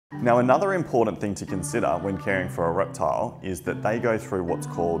Now, another important thing to consider when caring for a reptile is that they go through what's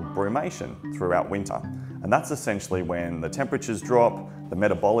called brumation throughout winter. And that's essentially when the temperatures drop, the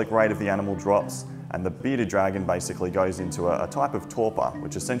metabolic rate of the animal drops, and the bearded dragon basically goes into a type of torpor,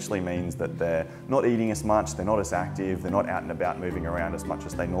 which essentially means that they're not eating as much, they're not as active, they're not out and about moving around as much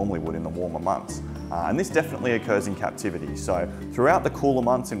as they normally would in the warmer months. And this definitely occurs in captivity. So throughout the cooler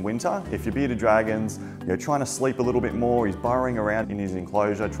months in winter, if your bearded dragon's trying to sleep a little bit more, he's burrowing around in his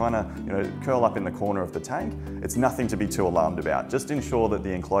enclosure, trying to curl up in the corner of the tank, it's nothing to be too alarmed about. Just ensure that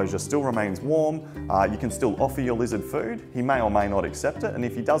the enclosure still remains warm. You can still offer your lizard food. He may or may not accept it, and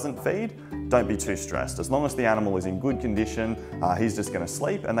if he doesn't feed, don't be too stressed. As long as the animal is in good condition, he's just going to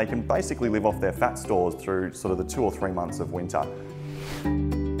sleep, and they can basically live off their fat stores through sort of the 2 or 3 months of winter.